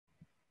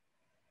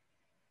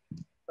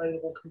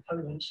available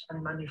components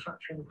and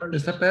manufacturing Is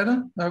processes. that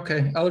better?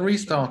 Okay, I'll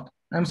restart.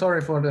 I'm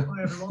sorry for the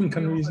Hi everyone,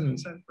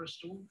 inconvenience. we are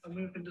OpenVent-Bristol, and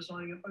we've been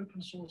designing an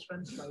open source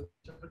ventilator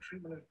for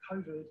treatment of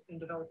COVID in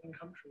developing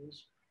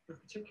countries,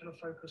 with particular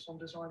focus on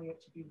designing it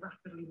to be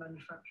rapidly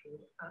manufactured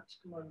at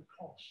low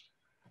cost.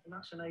 And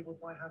that's enabled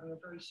by having a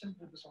very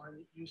simple design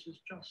that uses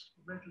just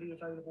readily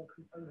available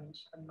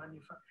components and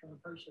manufacturing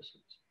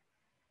processes.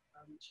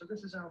 So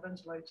this is our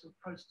ventilator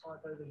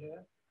prototype over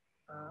here,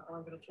 and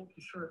I'm going to talk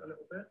you through it a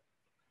little bit.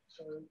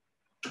 So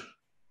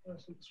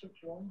firstly, the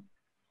switch on.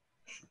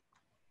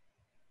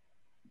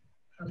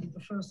 And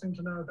the first thing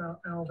to know about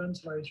our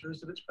ventilator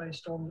is that it's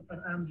based on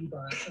an ambu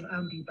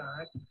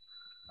bag,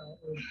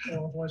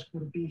 or otherwise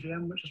called a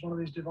BVM, which is one of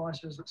these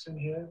devices that's in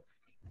here.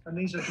 And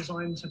these are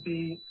designed to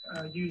be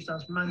used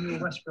as manual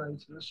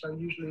respirators. So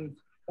usually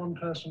one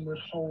person would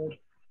hold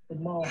the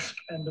mask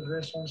end of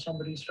this on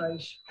somebody's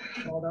face,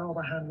 while the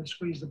other hand would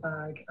squeeze the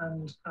bag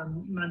and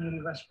manually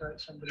respirate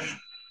somebody.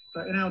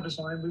 But in our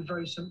design, we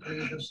very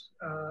simply just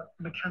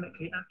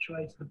mechanically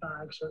actuated the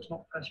bag, so it's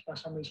not pressed by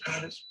somebody's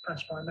hand, it's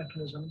pressed by a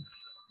mechanism.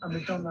 And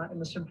we've done that in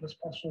the simplest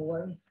possible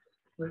way,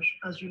 which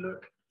as you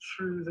look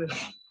through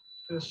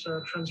this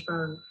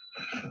transparent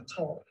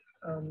top,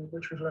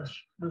 which we've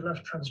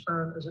left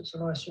transparent as it's a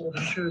nice sort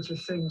of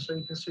intuitive thing so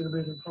you can see the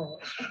moving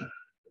parts.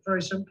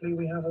 Very simply,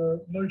 we have a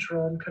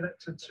motor arm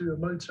connected to a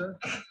motor,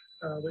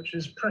 which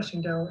is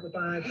pressing down at the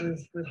bag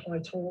with high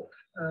torque,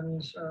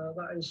 and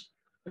that is,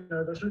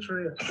 that's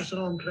literally just an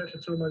arm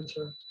connected to a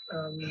motor.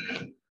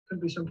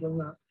 Couldn't be simpler than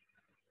that.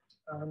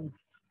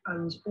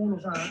 And all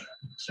of that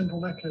simple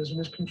mechanism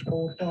is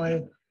controlled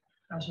by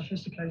our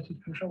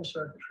sophisticated control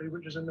circuitry,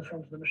 which is in the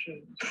front of the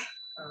machine.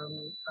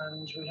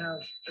 And we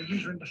have a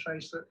user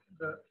interface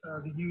that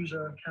the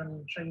user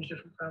can change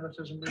different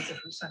parameters and move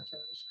different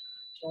settings.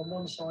 So on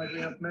one side, we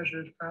have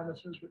measured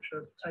parameters, which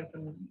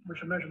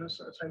are measurements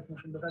that are taken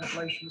from the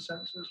ventilation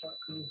sensors, like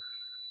the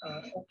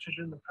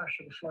oxygen, the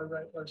pressure, the flow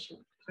rate, those sort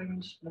of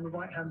things. And on the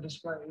right-hand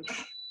display,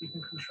 you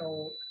can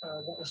control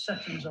what the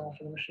settings are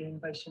for the machine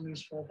based on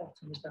these four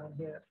buttons down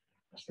here.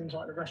 It's things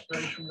like the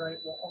respiration rate,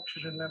 what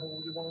oxygen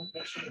level you want,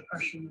 what sort of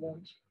pressure you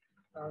want,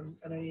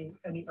 and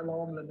any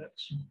alarm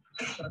limits.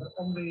 So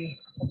on the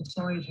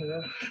side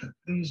here,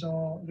 these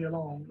are the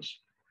alarms.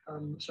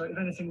 So if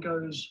anything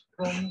goes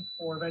wrong,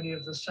 or if any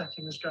of the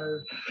settings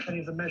any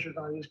of the measured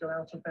values go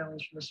out of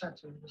bounds from the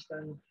settings,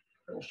 then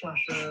it will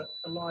flash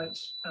a light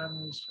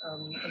and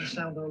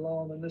sound an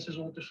alarm, and this is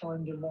all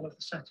defined in one of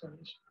the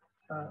settings,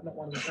 not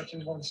one of the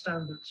settings, one of the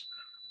standards.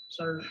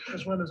 So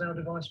as well as our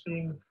device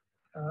being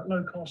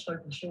low cost,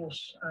 open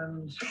source,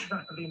 and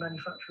rapidly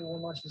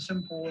manufacturable, nice and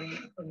simple,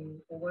 and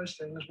all those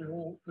things,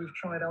 we've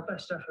tried our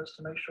best efforts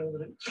to make sure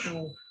that it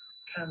still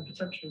can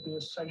potentially be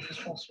as safe as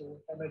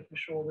possible, by making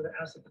sure that it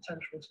has the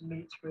potential to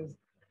meet with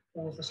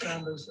all of the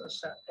standards that are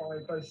set by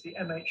both the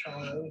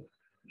MHRA,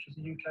 which is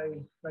the UK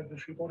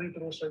regulatory body,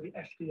 but also the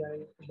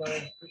FDA as well,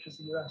 which is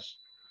the US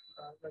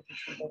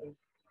regulatory body.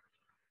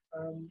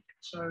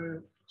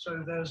 So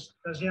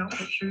there's the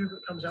output tube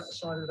that comes out the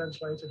side of the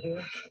ventilator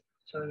here.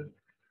 So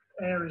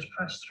air is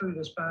pressed through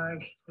this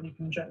bag, and you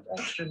can inject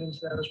oxygen into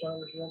there as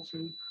well if you want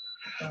to.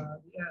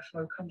 The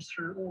airflow comes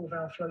through all of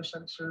our flow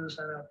sensors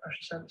and our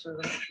pressure sensors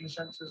and oxygen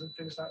sensors and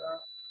things like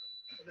that.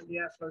 And then the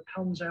airflow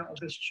comes out of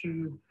this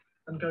tube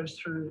and goes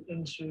through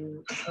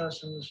into the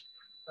person's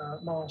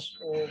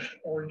mask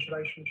or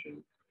insulation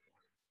tube.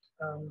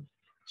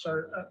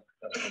 So at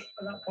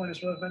that point,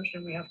 it's worth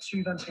mentioning we have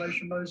two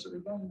ventilation modes that we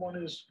run. One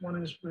is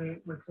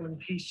we're calling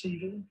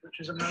PCV, which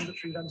is a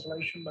mandatory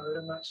ventilation mode,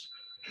 and that's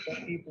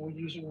what people were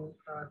using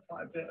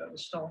quite a bit at the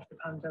start of the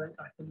pandemic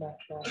back in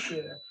March last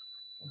year.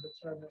 And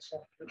turn this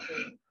off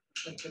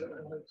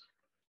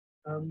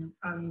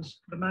and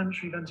the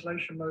mandatory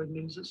ventilation mode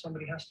means that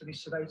somebody has to be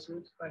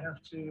sedated. They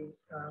have to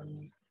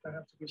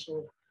be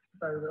sort of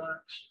very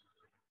relaxed,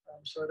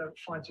 so they don't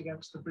fight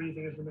against the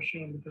breathing of the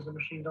machine, because the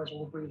machine does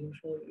all the breathing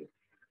for you.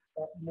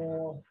 But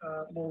more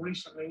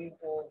recently,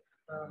 or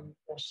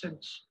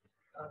since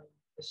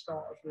the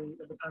start of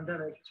the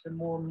pandemic, it's been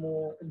more and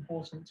more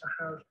important to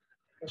have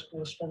what's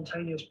called a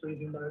spontaneous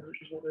breathing mode, which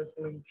is what we're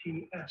calling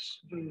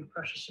PSV,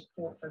 pressure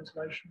support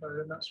ventilation mode,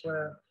 and that's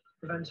where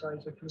the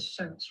ventilator can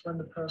sense when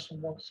the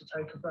person wants to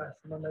take a breath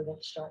and when they want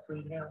to start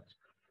breathing out.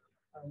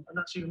 And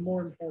that's even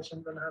more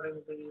important than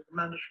having the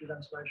mandatory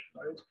ventilation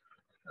mode,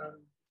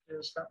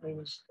 because that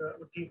means that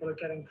the people are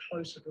getting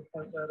closer to the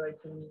point where they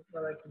can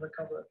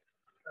recover.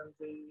 And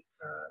the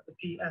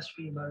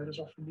PSV mode is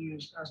often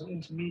used as an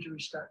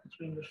intermediary step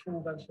between the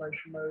full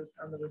ventilation mode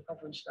and the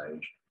recovery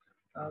stage.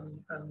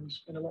 And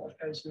in a lot of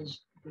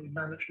cases, the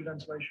mandatory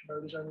ventilation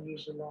mode is only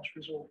used as a last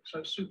resort. So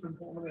it's super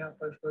important that we have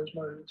both those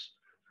modes.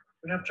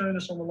 We have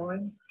Jonas on the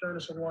line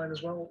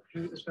as well,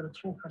 who is going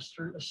to talk us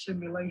through a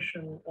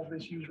simulation of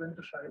this user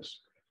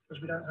interface,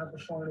 because we don't have the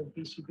final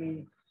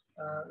PCB,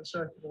 the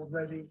circuit board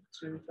ready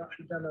to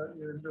actually demo it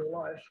in real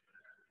life.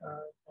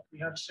 We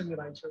have a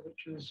simulator,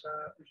 which is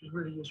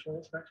really useful.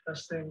 It's the next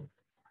best thing.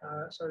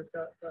 So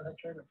go ahead,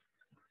 Jonas.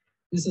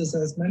 This is,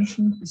 as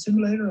mentioned, the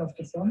simulator of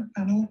the front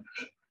panel.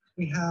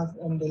 we have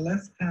on the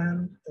left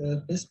hand a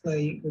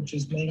display which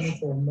is mainly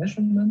for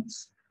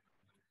measurements,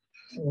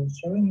 or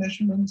showing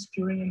measurements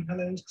during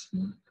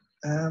inhalation.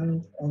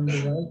 And on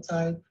the right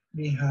side,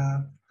 we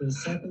have the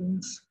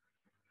settings.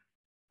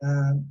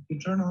 We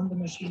turn on the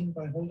machine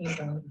by holding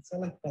down the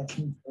select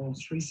button for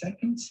 3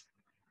 seconds.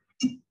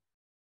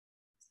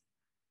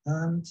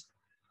 And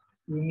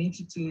we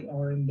immediately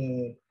are in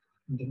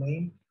the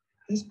main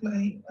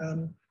display.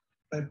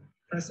 By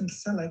pressing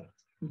select,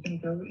 we can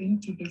go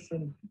into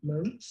different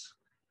modes.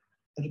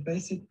 But the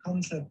basic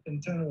concept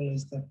in general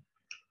is that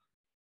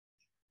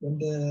when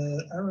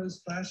the arrow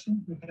is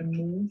flashing, we can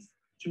move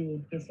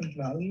to different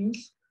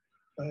values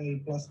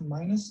by plus and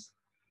minus.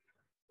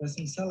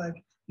 Pressing select,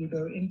 you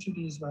go into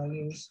these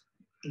values.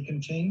 You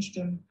can change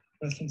them.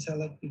 Pressing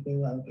select, you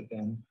go out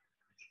again.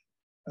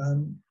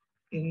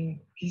 In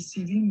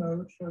PCV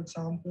mode, for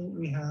example,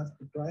 we have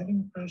the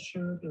driving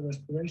pressure, the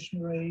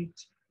respiration rate,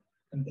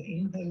 and the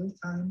inhale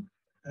time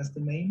as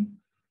the main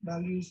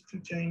values to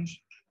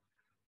change.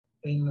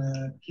 In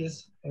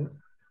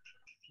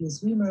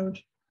PSV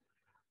mode,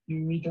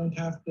 we don't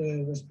have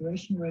the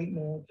respiration rate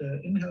nor the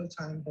inhale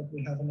time, but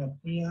we have an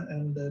apnea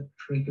and the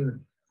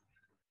trigger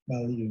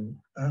value.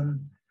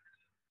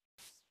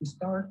 To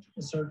start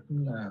a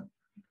certain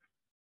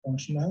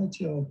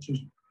functionality or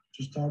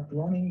to start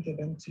running the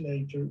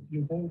ventilator,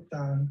 you hold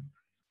down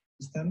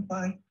the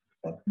standby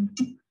button.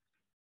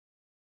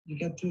 You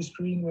get to a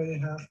screen where you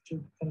have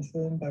to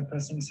confirm by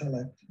pressing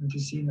select. And you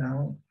see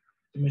now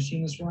the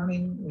machine is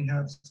running. We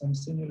have some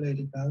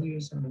simulated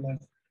values on the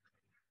left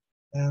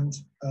and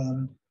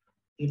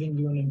giving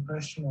you an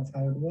impression of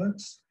how it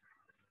works.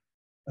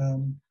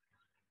 The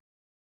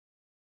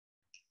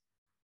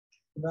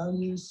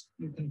values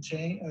you can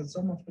change,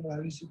 some of the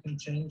values you can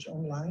change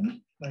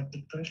online, like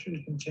the pressure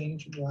you can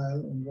change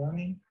while in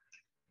running.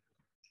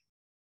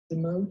 The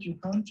mode you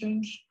can't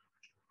change.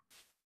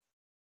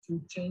 To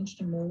change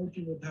the mode,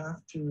 you would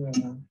have to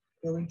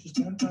go into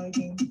standby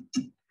again.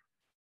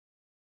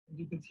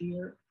 You could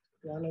hear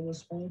while I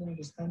was holding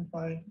the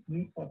standby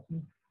mute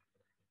button,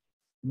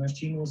 the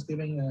machine was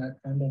giving a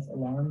kind of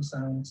alarm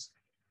sounds,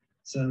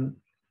 so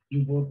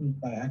you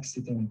wouldn't by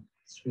accident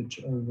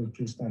switch over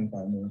to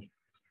standby mode.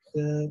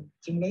 The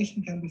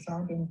simulation can be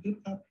found on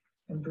GitHub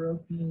under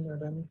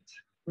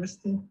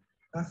OpenVent-Bristol.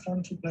 Have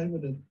fun to play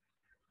with it.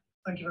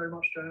 Thank you very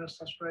much, Jonas.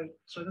 That's great.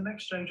 So the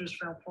next stages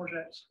for our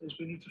project is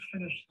we need to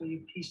finish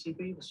the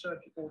PCB, the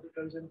circuit board that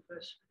goes into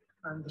this,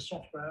 and the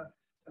software,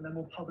 and then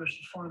we'll publish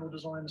the final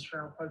designs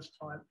for our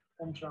prototype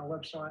onto our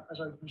website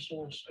as open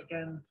source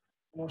again,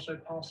 and also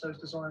pass those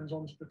designs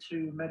on to the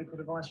 2 medical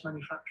device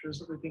manufacturers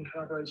that we've been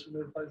collaborating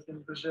with both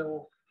in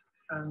Brazil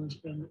and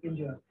in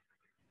India.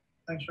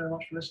 Thanks very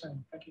much for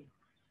listening. Thank you.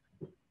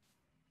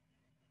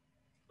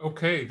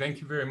 Okay, thank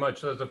you very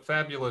much. That was a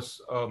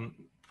fabulous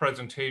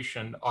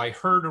presentation. I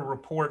heard a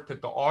report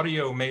that the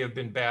audio may have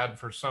been bad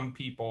for some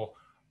people.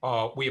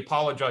 We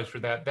apologize for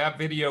that. That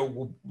video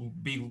will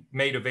be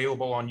made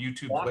available on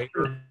YouTube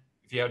later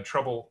if you had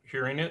trouble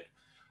hearing it.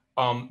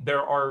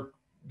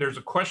 There's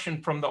a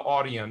question from the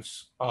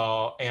audience,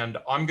 and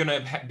I'm going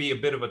to be a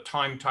bit of a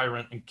time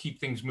tyrant and keep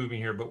things moving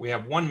here, but we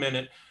have 1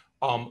 minute.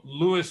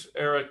 Louis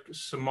Eric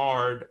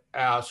Simard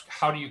asked,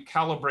 how do you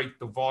calibrate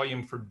the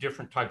volume for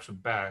different types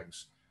of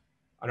bags?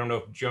 I don't know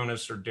if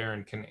Jonas or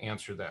Darren can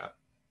answer that.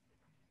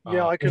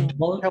 Yeah, I can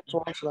help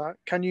to answer that.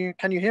 Can you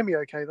hear me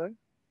okay though?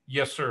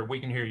 Yes, sir. We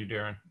can hear you,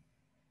 Darren.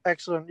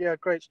 Excellent. Yeah,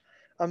 great.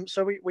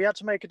 So we had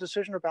to make a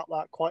decision about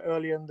that quite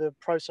early in the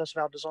process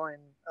of our design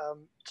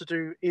to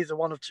do either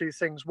one of 2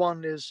 things.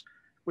 One is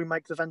we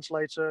make the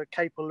ventilator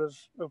capable of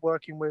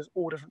working with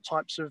all different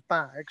types of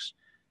bags,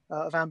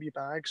 of ambu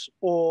bags,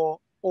 or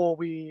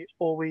we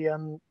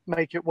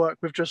make it work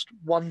with just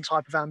one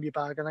type of ambu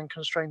bag and then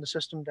constrain the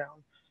system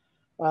down.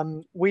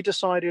 We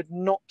decided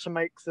not to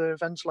make the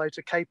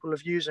ventilator capable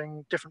of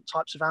using different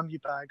types of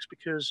ambu bags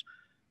because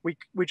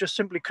we just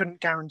simply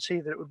couldn't guarantee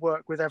that it would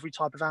work with every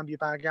type of ambu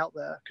bag out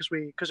there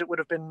because it would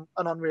have been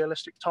an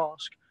unrealistic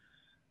task.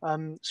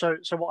 So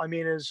what I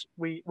mean is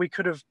we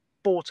could have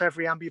bought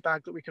every ambu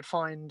bag that we could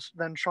find,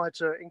 then tried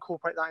to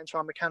incorporate that into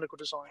our mechanical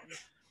design.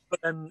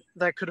 But then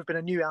there could have been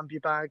a new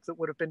ambu bag that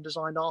would have been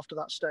designed after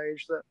that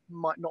stage that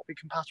might not be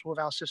compatible with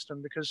our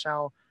system because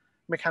our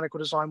mechanical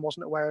design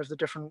wasn't aware of the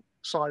different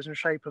size and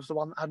shape of the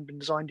one that hadn't been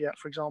designed yet,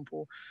 for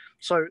example.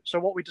 So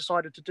what we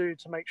decided to do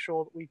to make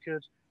sure that we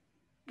could,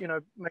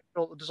 make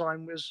sure the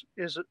design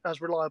is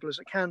as reliable as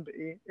it can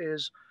be,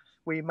 is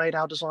we made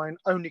our design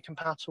only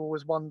compatible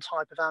with one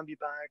type of ambu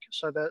bag,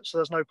 so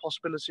there's no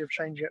possibility of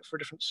changing it for a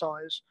different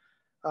size.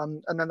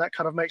 And then that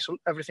kind of makes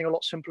everything a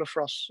lot simpler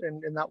for us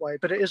in that way.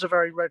 But it is a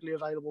very readily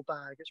available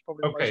bag. It's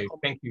probably the most common.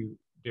 Thank you,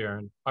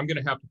 Darren. I'm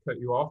going to have to cut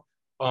you off.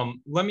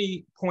 Let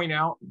me point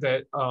out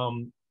that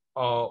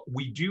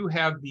we do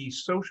have the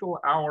social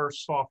hour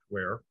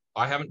software.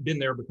 I haven't been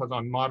there because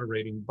I'm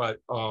moderating, but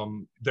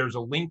there's a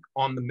link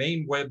on the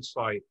main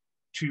website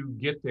to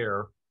get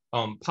there.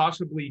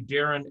 Possibly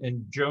Darren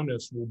and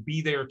Jonas will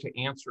be there to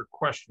answer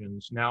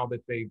questions now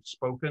that they've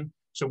spoken,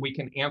 so we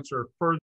can answer further